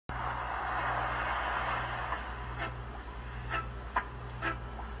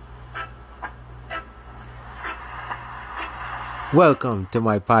Welcome to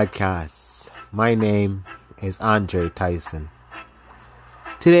my podcast. My name is Andre Tyson.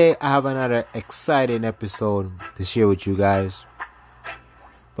 Today I have another exciting episode to share with you guys.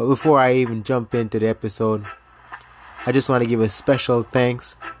 But before I even jump into the episode, I just want to give a special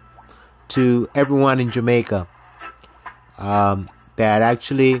thanks to everyone in Jamaica that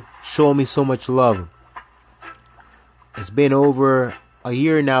actually showed me so much love. It's been over a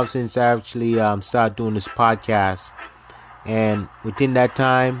year now since I actually started doing this podcast. And within that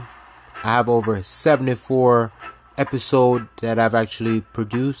time, I have over 74 episodes that I've actually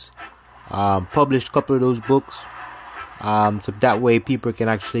produced, published a couple of those books. So that way people can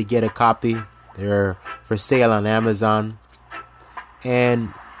actually get a copy. They're for sale on Amazon.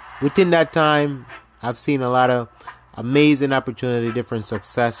 And within that time, I've seen a lot of amazing opportunity, different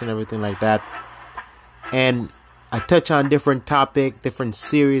success and everything like that. And I touch on different topics, different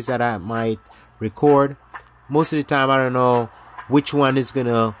series that I might record. Most of the time, I don't know which one is going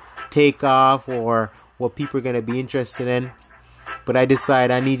to take off or what people are going to be interested in. But I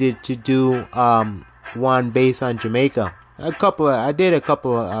decided I needed to do one based on Jamaica. I did a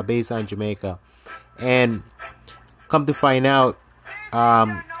couple based on Jamaica. And come to find out,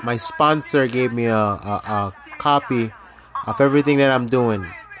 my sponsor gave me a copy of everything that I'm doing.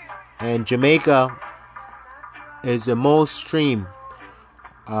 And Jamaica is the most streamed.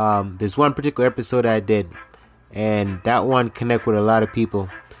 There's one particular episode I did. And that one connect with a lot of people.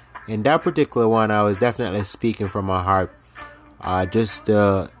 In that particular one, I was definitely speaking from my heart. Just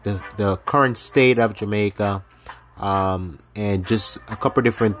the current state of Jamaica, and just a couple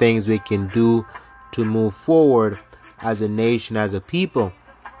different things we can do to move forward as a nation, as a people.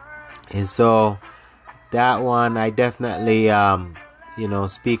 And so that one, I definitely,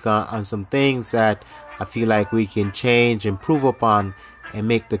 speak on some things that I feel like we can change, improve upon, and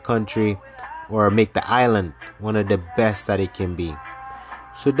make the country or make the island one of the best that it can be.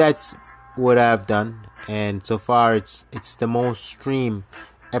 So that's what I've done, and so far it's the most streamed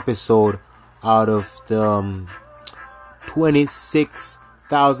episode out of the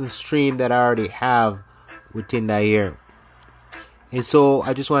 26,000 stream that I already have within that year. And so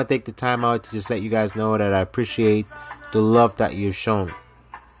I just want to take the time out to just let you guys know that I appreciate the love that you've shown.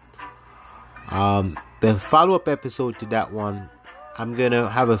 The follow-up episode to that one, I'm going to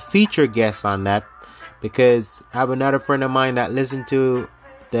have a feature guest on that because I have another friend of mine that listened to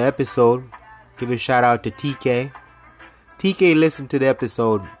the episode. Give a shout out to TK. TK listened to the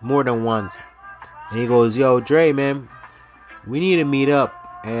episode more than once. And he goes, "Yo, Dre, man, we need to meet up."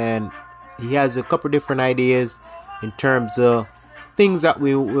 And he has a couple different ideas in terms of things that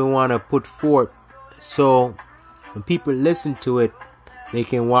we want to put forth. So when people listen to it, they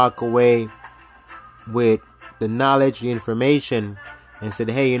can walk away with the knowledge, the information, and said,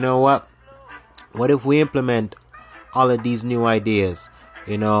 "Hey, you know what? What if we implement all of these new ideas?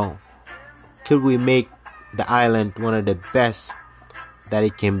 Could we make the island one of the best that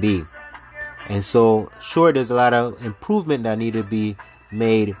it can be?" And so, sure, there's a lot of improvement that need to be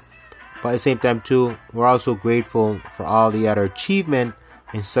made, but at the same time, too, we're also grateful for all the other achievement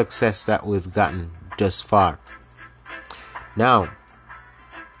and success that we've gotten thus far. Now,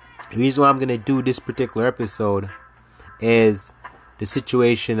 the reason why I'm going to do this particular episode is the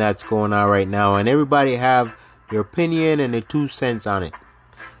situation that's going on right now. And everybody have their opinion and their 2 cents on it.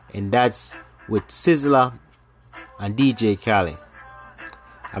 And that's with Sizzla and DJ Khaled.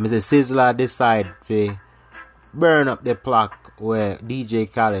 I'm going to say Sizzla decide to burn up the plaque where DJ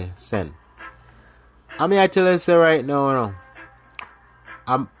Khaled sent. I tell you right now,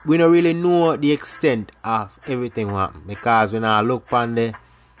 we don't really know the extent of everything what happened because when I look on the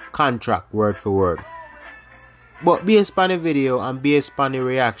contract word for word. But based on the video and based on the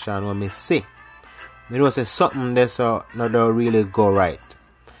reaction when me see, me know say something that's not really go right.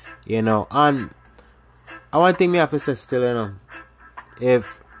 And one thing me have to say still,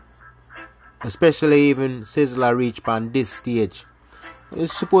 if especially even Sizzla reach on this stage,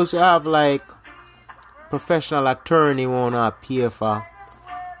 it's supposed to have like professional attorney wanna pay for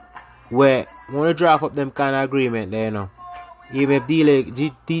where wanna draft up them kind of agreement there, Even if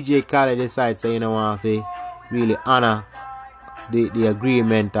DJ Khaled decides to, want to really honor the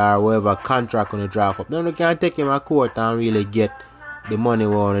agreement or whatever contract on the draft up, then we can take him to court and really get the money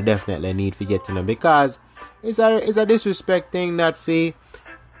we want to definitely need for getting them. Because it's a disrespect thing that for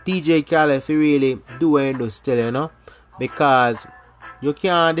DJ Khaled for really do and do still, Because you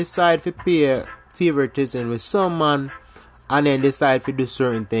can't decide to pay favoritism with someone and then decide to do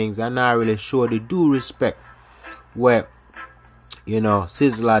certain things and not really show the due respect where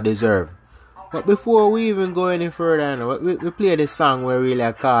Sizzla deserve. But before we even go any further, we play the song where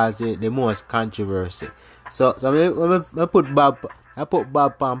really caused the most controversy. So I put Bob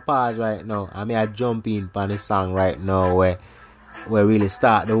on pause right now. I jump in on the song right now where really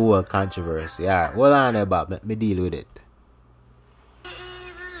start the whole controversy. Alright, hold on there, Bob. Let me deal with it.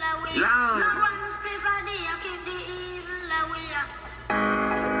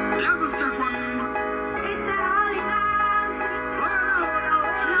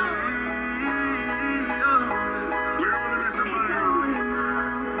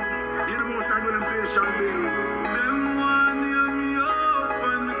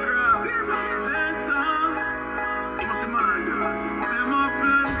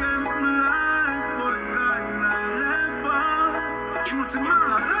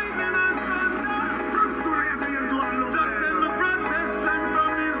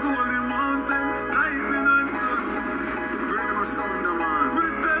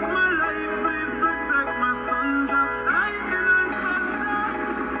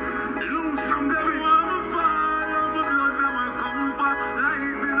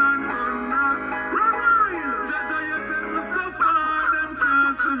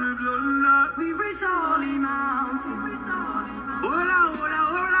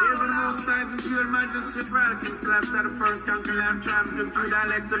 The first conquer lamb tramp through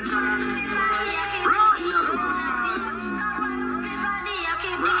dialect of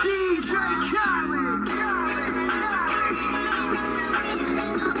DJ Khaled.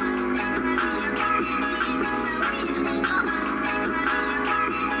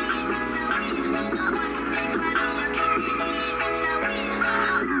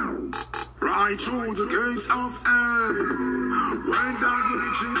 Right through the gates of hell, went down to the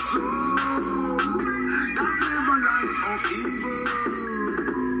jigsaw. That live a life of evil,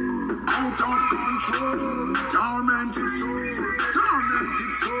 out of control, tormented soul.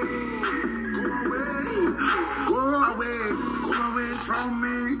 Go away from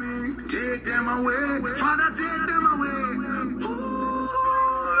me. Take them away, Father, take them away. Ooh,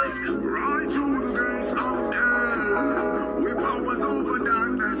 right through the gates of hell, with powers over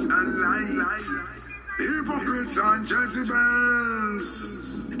darkness and light, hypocrites and Jezebels.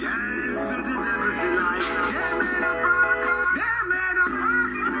 Dance to the devil's delight. They made a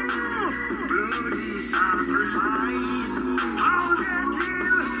bloody sacrifice. How they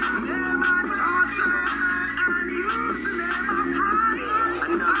kill, them and torture, and use them a price. I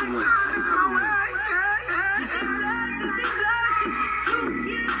turn them away. Blessed, 2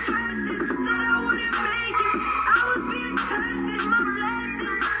 years stressing, said I wouldn't make it. I was being tested, my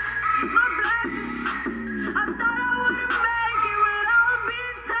blessing. I thought I wouldn't make it when I was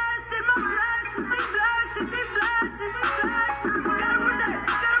being tested. My blessing, be blessed. Gotta protect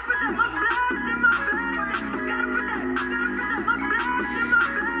my blessing. Gotta protect my blessing.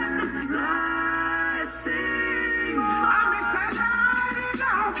 Blessing. I'm excited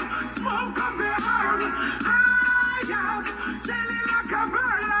up, smoke up your heart. High up, sailing like a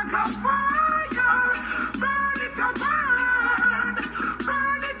bird, like a fire. Burn it to burn.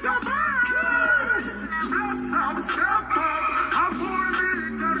 Bless up, step up, I'm for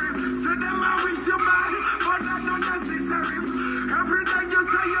military. Say them I wish you bad, but that's not necessary. Every day you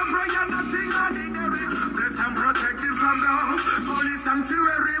say your prayer, nothing ordinary. Bless and protect you from the police and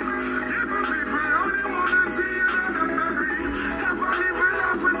tyranny. Evil people only want to see you not marry. Ever evil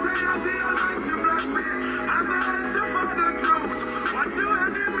up we say at the Almighty bless me. I'm ready to find the truth. What you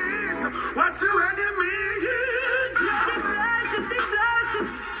enemies? They blessed.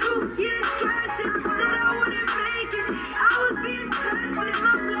 2 years stressing, said I wouldn't make it. I was being tested,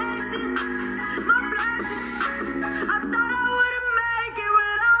 my blessing. I thought I wouldn't make it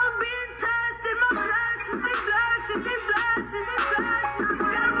when I was being tested, my blessing. Be blessed.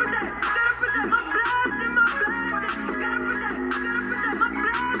 Gotta protect my blessing. Gotta protect my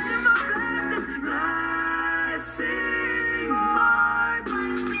blessing. Blessing my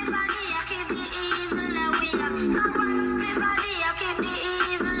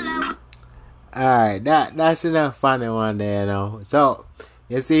Alright, that's enough funny one there, you know. So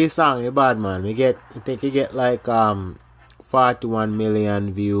you see his song, you bad man. I think you get like 41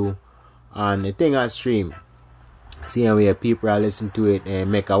 million view on the thing on stream. See how where people are listening to it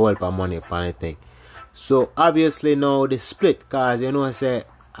and make a whole lot of money upon the thing. So obviously now the split, cause you know I say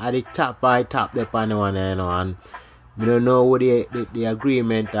at the top the pan one, you know, and we don't know what the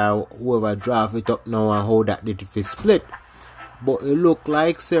agreement or whoever draft it up now and how that did it split. But it look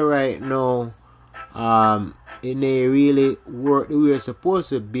like say right now it may really work the way it's supposed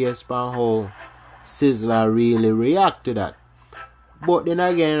to based on how Sizzla really react to that. But then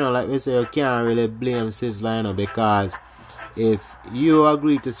again, you know, like we say, you can't really blame Sizzla, you know, because if you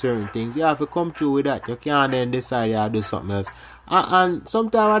agree to certain things, you have to come through with that. You can't then decide you do something else. And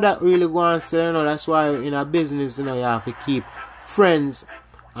sometimes that really go on, so, you know, that's why in a business, you know, you have to keep friends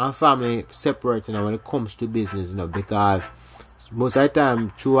and family separate, you know, when it comes to business, you know, because most of the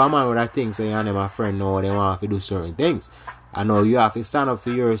time, true, a man with a thing, say, and my friend know they want to do certain things. I know you have to stand up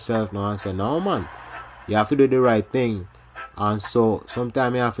for yourself now and say, no, man, you have to do the right thing. And so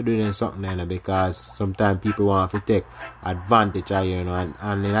sometimes you have to do then something, you know, because sometimes people want to take advantage of you, you know,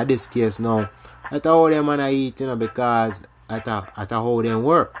 and in this case now, that's how them man I eat, you know, because that's how them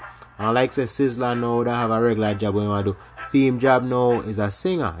work. And like say Sizzla now, they have a regular job when you do. Theme job now is a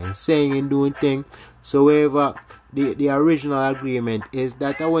singer and singing, doing things. So whatever the original agreement is,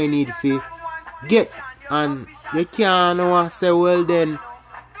 that what you need to get. And you can't say, well then,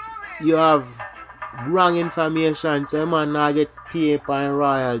 you have wrong information, so man now get paper and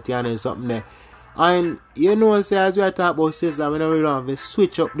royalty and something there. And you know, say as we are talking about Sizzla, we don't really have to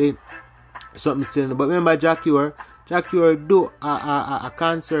switch up the something still. But remember Jack Ure do a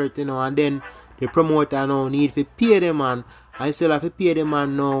concert, you know, and then the promoter now need to pay the man, and still have to pay the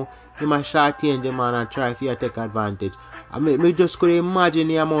man now. He might shortchange the man and try to take advantage. I mean, me just could imagine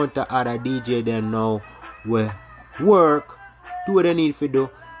the amount of other DJ then now will work, do what they need to do,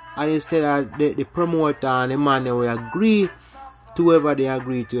 and instead of the promoter and the man they will agree to whoever they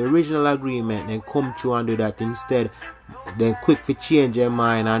agree to, original agreement, then come through and do that instead, then quick to change their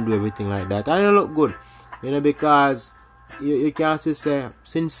mind and do everything like that. And it look good, you know, because you can't say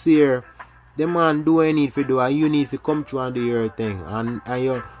sincere, the man do what you need to do, and you need to come through and do your thing. And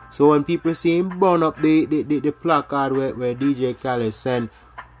you, so when people see him burn up the placard where DJ Khaled send,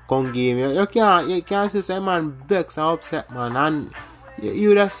 come give him, you can't say man vex and upset, man. And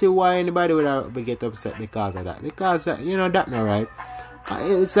you just see why anybody would get upset because of that. Because, you know, that's not right.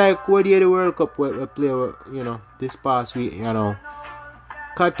 It's like what year the World Cup we play, you know, this past week, you know,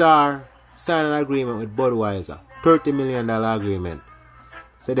 Qatar signed an agreement with Budweiser, $30 million agreement.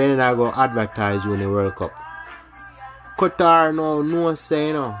 So then I go advertise you in the World Cup. Qatar no say,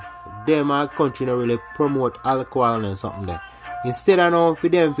 you know, them our country no really promote alcohol and something there. Instead of now for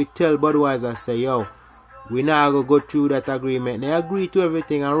them to tell Budweiser, say, yo, we now go through that agreement. They agree to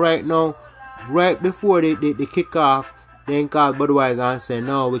everything, and right now, right before they kick off, they call Budweiser and say,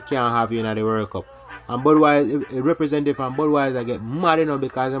 no, we can't have you in the World Cup. And Budweiser, a representative from Budweiser get mad, you know,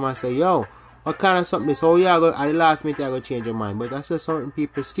 because they might say, yo, what kind of something? So yeah, at the last minute I go change your mind. But that's just certain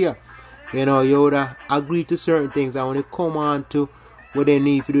people still, you know, you would agree to certain things, and when they come on to what they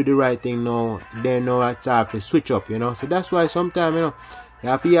need to do the right thing now, they know that time to switch up, you know. So that's why sometimes, you know, you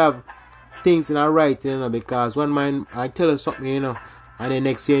have to have things in a right, you know, because one man I tell you something, you know, and the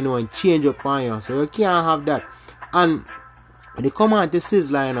next thing you know, and change up on you. So you can't have that. And when they come on to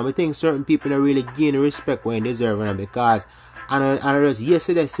Sizzla, you know, I think certain people don't really gain the respect when they deserve, you know, because and just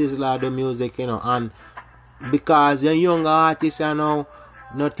yesterday Sizzla the music, you know, and because the younger artists, you know,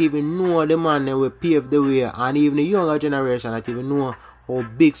 not even know the man that will pave the way, and even the younger generation not even know how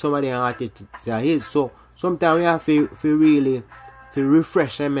big some of the artists is. So sometimes we have to really to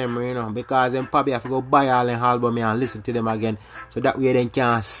refresh their memory, you know, because then probably have to go buy all the album and listen to them again, so that way they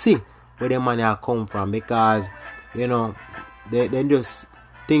can see where the money come from. Because, you know, they just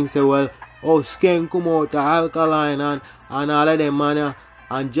think, say, well, oh, Skank come out, Alkaline and all of them, man,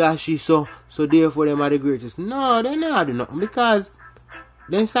 and Joshy, so therefore them are the greatest. No, they not do nothing, because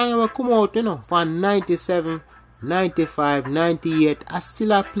them song will come out, you know, from 97, 95, 98, I still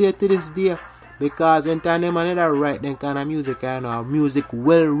have play to this day. Because when time them another write them kind of music, you know, music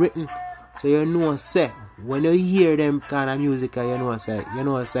well written. So you know, say, when you hear them kind of music, you know, say,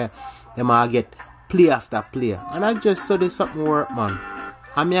 them all get play after play. And I just saw this something work, man.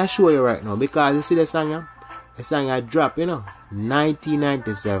 I mean, I show you right now, because you see the song, yeah? The song I dropped, you know,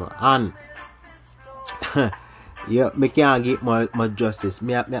 1997. And yeah, me can't get my justice.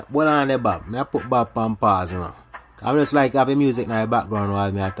 Me well on the back. Me I put Bob on pause, you know. I'm just like having music in the background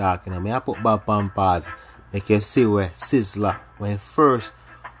while me are talking. I put Bob on pause. Make you see where Sizzla, when first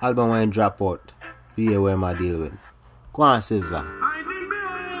album when drop out, you hear where I deal with. Go on, Sizzla. I did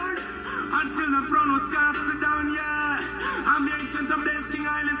behold until the throne was cast down, yeah. I'm the ancient of days, King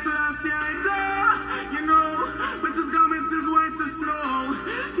Haile Selassie, you know, with his garment is white as snow,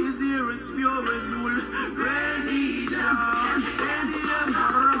 his ear is pure as wool. Praise ye Jah, and the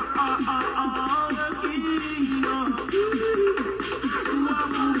emperor, the king, to a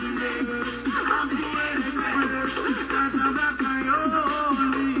fullness, I'm the express, that I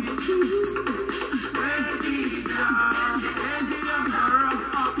only. Praise ye Jah, and the emperor,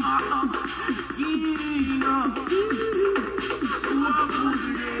 king, to a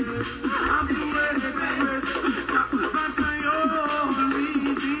fullness, I'm the express, that I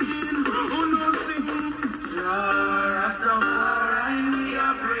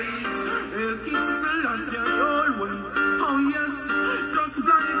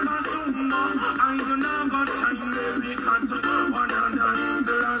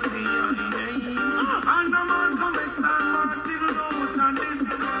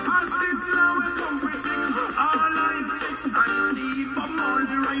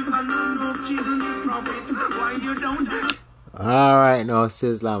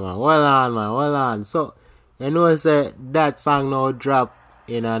Sizzla, man. Hold on, man. Hold on. So, you know, say that song now drop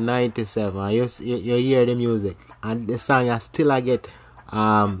in a 97. And you hear the music. And the song I still get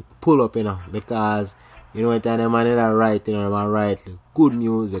pull up, you know, because, you know, when the man that write, you know, man write good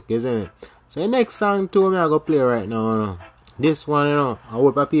music, isn't it? So the next song too, me I go play right now, you know. This one, you know, I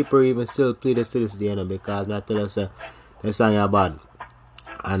hope people even still play this to this day, you know, because I tell us the song is bad.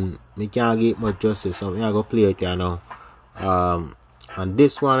 And we can't get much justice, so I go play it, you know. And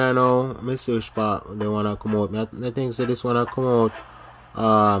this one, I know, I search for they wanna come out. I think so this one will come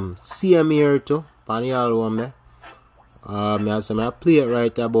out same year too, on the album there. I play it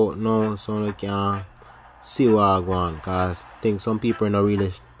right about now so we can see what I go on, cause I think some people don't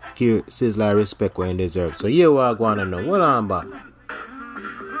really give Sizzla respect when they deserve. So here what I go on and know. Hold on back.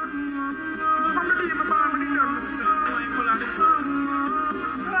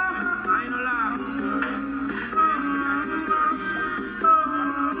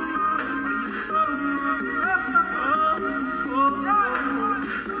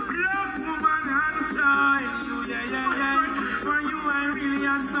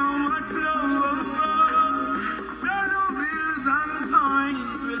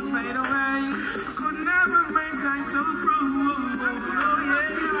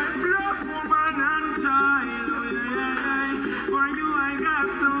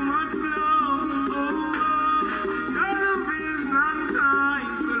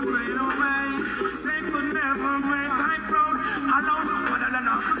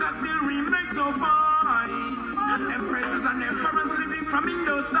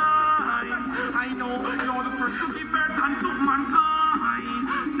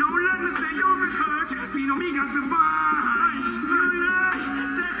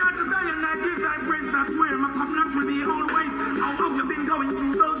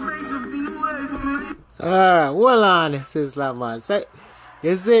 Alright, hold on, Sizzla, man. So,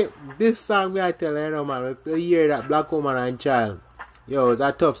 you see, this song, me I tell you, know, man, you hear that Black Woman and Child. Yo, it's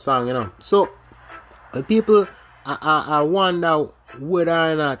a tough song, you know. So, people, I wonder whether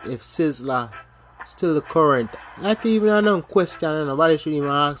or not if Sizzla still the current. Not even a question, you know. Nobody should even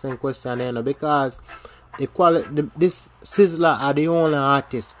ask them question, you know, because the quality, this Sizzla are the only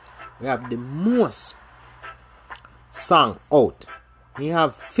artist we have the most song out. He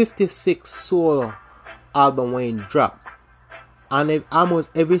have 56 solo album when he drop, and if almost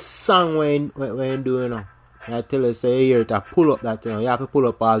every song when do, you know, I tell you say here to pull up that, you know, you have to pull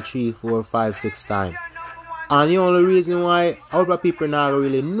up all 3, 4, 5, 6 times. And the only reason why other people now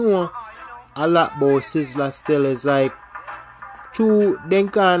really know a lot about Sizzla still is like through them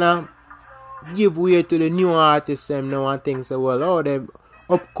kinda give way to the new artists them now and think say, well, oh, them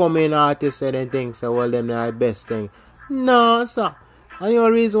upcoming artists and then think say, well, them are the best thing. No, sir. And the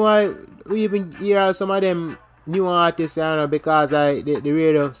only reason why we even hear some of them new artists, you know, because the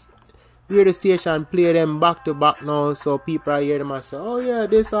radio station play them back to back now, so people hear them and say, oh yeah,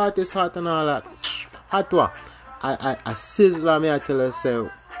 this artist hot and all that. Hot what? I Sizzla, me I tell you, say,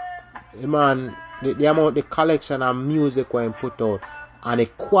 man, the amount, the collection of music when put out, and the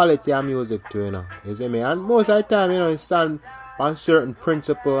quality of music too, you know, you see me? And most of the time, you know, you stand on certain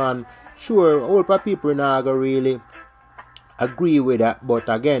principle, and sure, all people now go really agree with that, but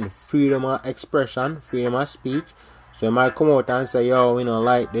again, freedom of expression, freedom of speech. So you might come out and say, yo, you know,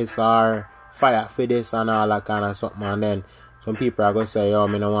 like this or fire for this and all that kind of something, and then some people are going to say, yo,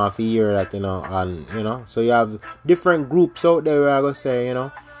 I don't want to hear that, you know, and, you know, so you have different groups out there where are going to say, you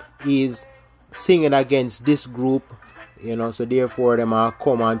know, he's singing against this group, you know, so therefore them are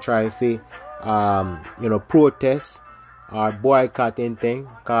come and try to, you know, protest or boycotting thing,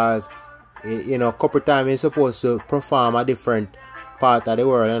 because, you know, a couple times you're supposed to perform a different part of the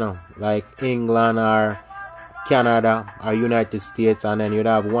world, you know, like England or Canada or United States, and then you'd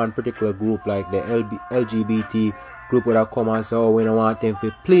have one particular group like the LGBT group would have come and say, oh, we don't want him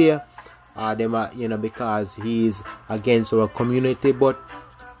to play, them, you know, because he's against our community. But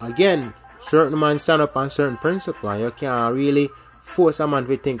again, certain man stand up on certain principle, and you can't really force a man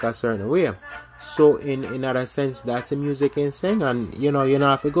to think a certain way. So in another sense, that's the music in sing, and you know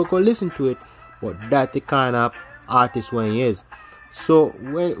have to go listen to it. But that's the kind of artist when he is. So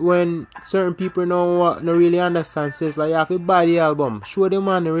when certain people don't really understand, says like you have to buy the album, show them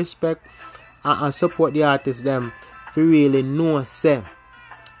man the respect, and support the artist them to really know say.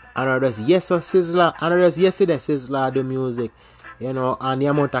 And others yes or Sizzla, and others yesterday Sizzla the music, you know, and the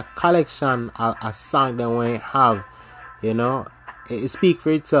amount of collection of song that we have, you know, it speak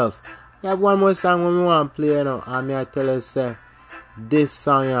for itself. I have one more song when we want to play, you know, and I tell us this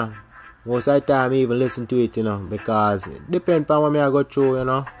song, most of the time I even listen to it, you know, because it depends on what I go through, you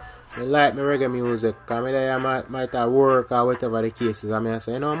know. I like my reggae music. Cause me there might at work or whatever the case is. I mean I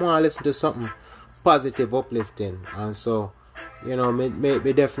say, you know, I want to listen to something positive, uplifting. And so, you know,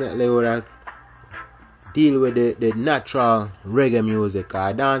 me definitely would have deal with the natural reggae music.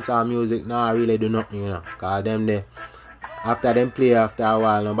 Cause dancehall music now I really do nothing, you know. Cause them they after them play after a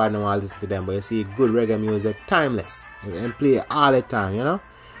while nobody know want to listen to them. But you see good reggae music, timeless. And play all the time, you know.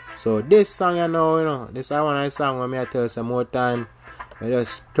 So this song you know, this is one of the songs when me I tell you some more time. I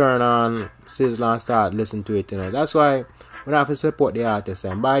just turn on Sizzla and start listening to it, you know. That's why we have to support the artists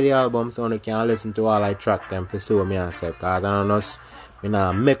and buy the album so they can listen to all I track them for so me and say. Cause I don't know, me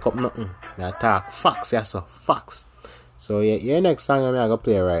not make up nothing. I talk facts, yes sir, facts. So yeah, your next song I'm gonna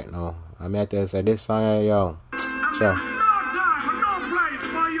play right now. I'm gonna tell you say this song yo. Sure.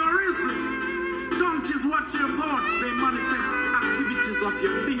 Of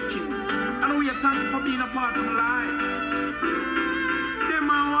your thinking, and we are thankful for being a part of life. Them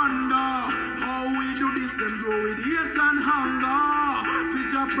I wonder how we do this, them do with hate and hunger.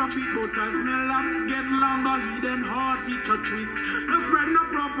 Future profit, but as my locks get longer, hidden heart it a twist. No spread no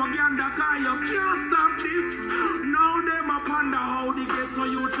propaganda, cause you can't stop this. Now them I wonder how they get to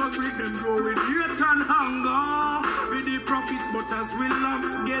you just with them do with hate and hunger. With the profits, but as we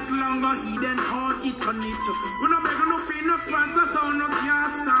locks get longer, hidden heart it a knit. We no beg no pay no sponsor, so no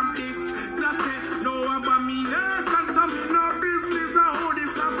can't stop this. Just say no about me, yes, and some in no business. I hold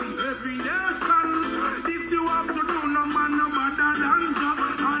this up every nation. This you have to do, no man, no better than you.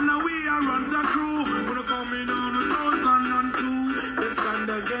 And we are runs a crew. We're coming on 1,002. They stand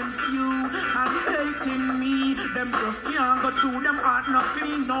against you and hating me. Them just can't go through, them heart not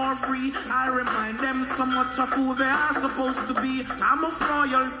clean nor free. I remind them so much of who they are supposed to be. I'm of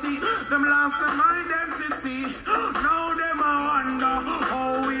royalty, them lost their identity. Now them I wonder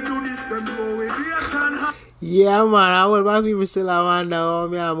how we do this, them go with it and yeah man, I want my people still wonder how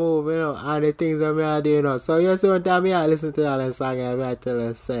me I move, you know, and the things that me I do, you know. So you see one time me I listen to all them song and I tell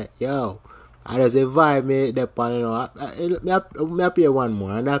her say, yo, I just a vibe me that pan, you know. Me I play one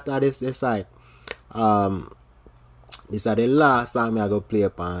more and after this side. This is the last song I go play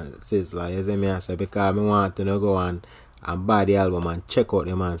upon Sizzla, you see me I say, because I want to go and buy the album and check out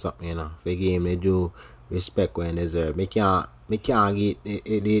the man something, you know. For give me due respect when they deserve. Me can't get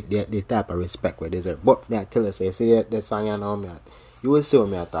the type of respect where they deserve. But me I tell you, say, see that song you know, you will see what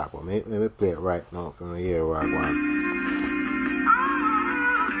me I talk about. Me play it right now from here where I go on.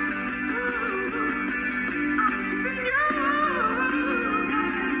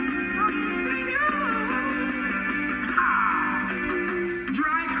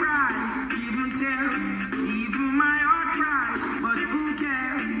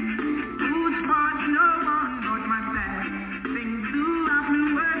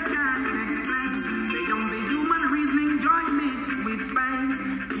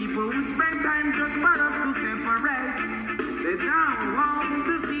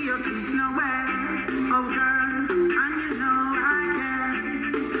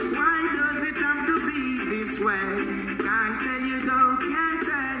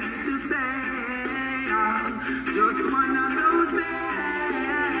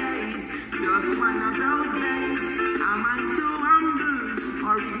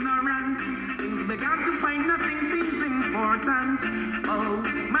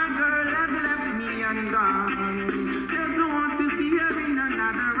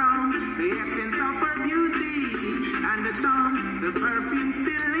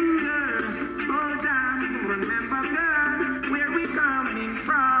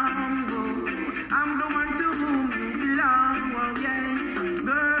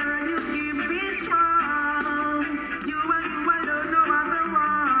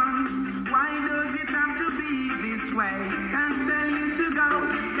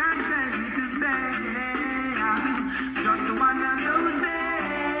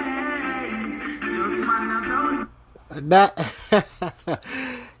 That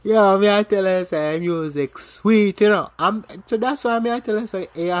yo, me I tell her say music sweet, you know. So that's why me I tell her say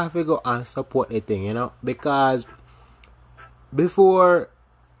you have to go and support the thing, you know, because before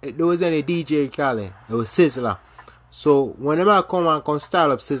there was any DJ calling, it was Sizzla. So whenever I come and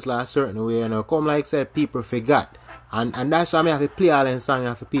style up Sizzla a certain way, you know, come like said people forgot. And that's why I have to play all them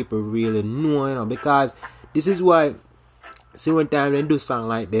songs for people really know, you know, because this is why see one time they do song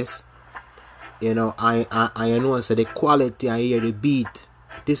like this. You know, I know so the quality I hear the beat.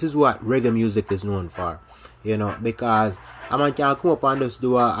 This is what reggae music is known for. You know, because a man can come up and just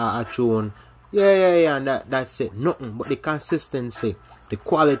do a tune. Yeah, and that's it. Nothing. But the consistency, the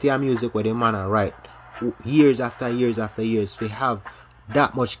quality of music where the man are write years after years after years. We have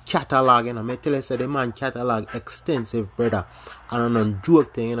that much catalog, you know. I tell you, so the man catalog extensive, brother. And on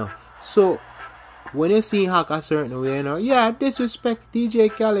joke thing, you know. So when you see hack a certain way, you know, yeah, disrespect DJ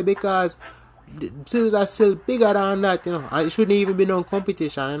Khaled because Sizzla still bigger than that, you know, and it shouldn't even be no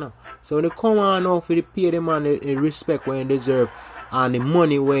competition, you know. So when they come on now for the pay the man the respect when they deserve and the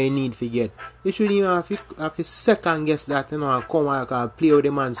money where you need to get, you shouldn't even have to second guess that, you know, and come and play with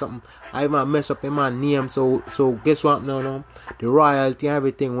the man something. I even mess up a man name, so guess what now, no? The royalty and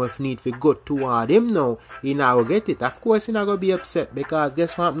everything we need to go toward him now, he now will get it. Of course he not gonna be upset because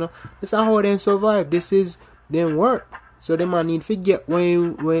guess what now? This is how they survive. This is them work. So the man need to get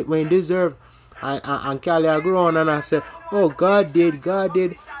when he deserve. And Cali I grow on and I say, oh, God did.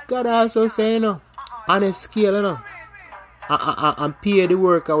 God also say, you know, on a scale, you know, and pay the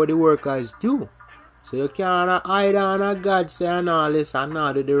worker what the workers do. So you can't hide on a God say and all this and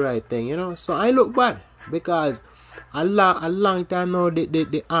not do the right thing, you know. So I look bad because a long time now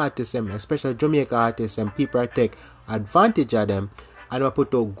the artists, especially Jamaican artists, and people take advantage of them and they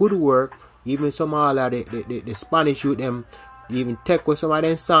put out good work. Even some all of the Spanish youth them even take with some of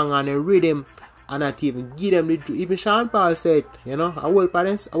them song and they read them and not even give them the even Sean Paul said, you know, I will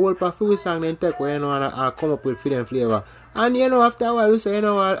for few song then take where, you know, and I come up with freedom flavor. And you know, after a while we say, you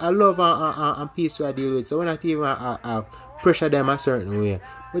know, I love and peace to deal with. So we not even pressure them a certain way.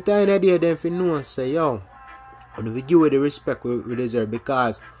 But the end of the day them for know say, yo, and we give it the respect we deserve,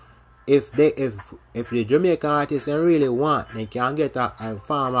 because if the Jamaican artists really want, they can get a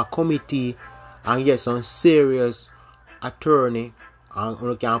form a committee and get some serious attorney and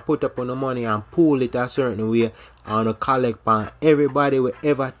you can put up on the money and pool it a certain way and collect on everybody will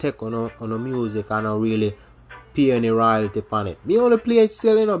ever take on the music and really pay any royalty upon it. Me only play it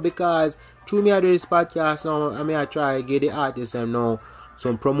still, you know, because through me I do this podcast now, I mean I try to get the artists and know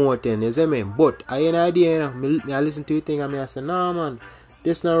some promoting, you see me? But I have an idea, you know, me I listen to the thing and I say, nah man,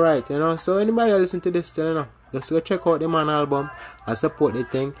 this not right, you know. So anybody listen to this still, you know, just go check out the man album and support the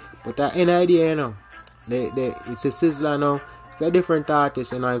thing. But I have an idea, you know, it's a Sizzla now. It's a different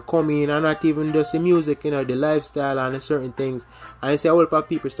artist, you know, I come in and not even just the music, you know, the lifestyle and the certain things. And I see a whole lot of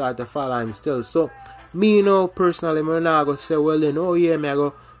people start to follow him still. So me, you know, personally, I'm not going to say, well then, oh yeah, me I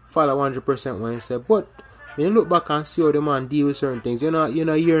go follow 100% when I say, but when you look back and see how the man deal with certain things, you know,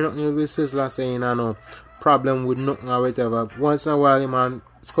 hear nothing with Sizzla saying, I know, problem with nothing or whatever. Once in a while, the man,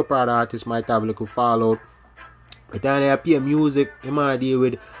 a couple of artists might have a little fallout. But then they appear music, the man deal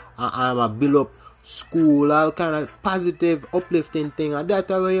with, I'm a build up school, all kind of positive, uplifting thing, and that's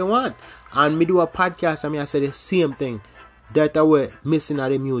what you want. And me do a podcast, and I say the same thing. That's what we're missing at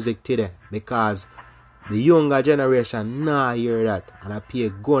the music today, because the younger generation nah hear that, and I pay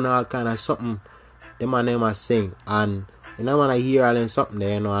gun all kind of something the man them a sing, and you know when I hear all in something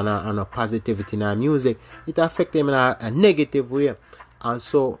there, you know, and a positivity in our music, it affect them in a negative way. And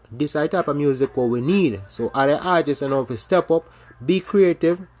so this is the type of music what we need. So other artists, you know, if you step up, be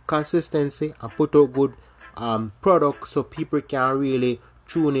creative, consistency, and put out good product so people can really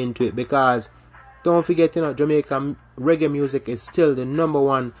tune into it. Because don't forget, you know, Jamaican reggae music is still the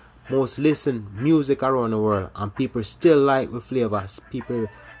 #1 most listened music around the world, and people still like with flavors, people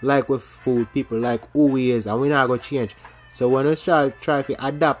like with food, people like who we is, and we're not gonna change. So when we try to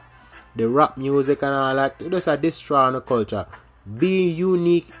adapt the rap music and all that, just a destroy on the culture. Being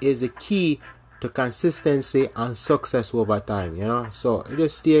unique is the key to consistency and success over time, you know. So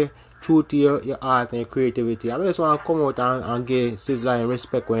just stay true to your art and your creativity. I just want to come out and give Sizzla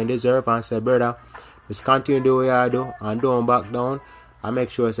respect when you deserve, and say, brother, just continue to do what you do and don't back down, and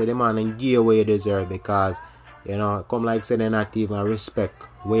make sure say the man and give what you deserve, because you know, come like say they not even respect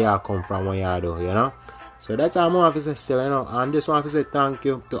where you come from, where you do, you know. So that's how I'm want to say still, you know. And just want to say thank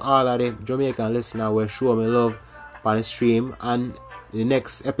you to all of the Jamaican listeners who show me love on the stream. And the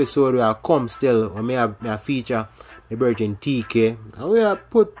next episode will come still when me have a feature the Virgin TK, and we have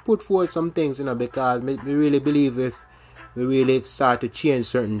put forward some things, you know, because we really believe if we really start to change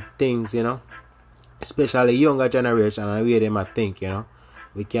certain things, you know, especially younger generation and the way they might think, you know,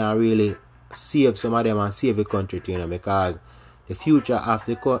 we can really save some of them and save the country too, you know, because the future of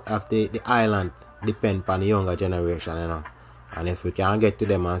the island depend on the younger generation, you know. And if we can get to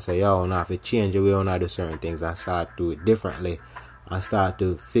them and say, yo, we have to change the way we do certain things and start to do it differently, and start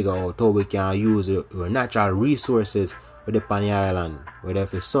to figure out how we can use our natural resources with the Pani Island, whether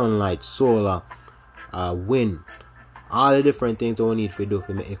it's sunlight, solar, wind, all the different things we need to do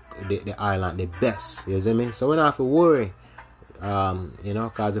to make the island the best, you see me? So we don't have to worry, you know,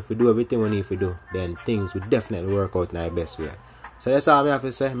 because if we do everything we need to do, then things will definitely work out in the best way. So that's all I have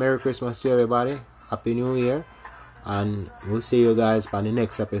to say. Merry Christmas to everybody, Happy New Year, and we'll see you guys on the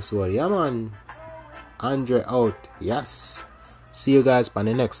next episode. Yeah man, Andre out. Yes, see you guys on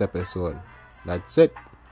the next episode. That's it.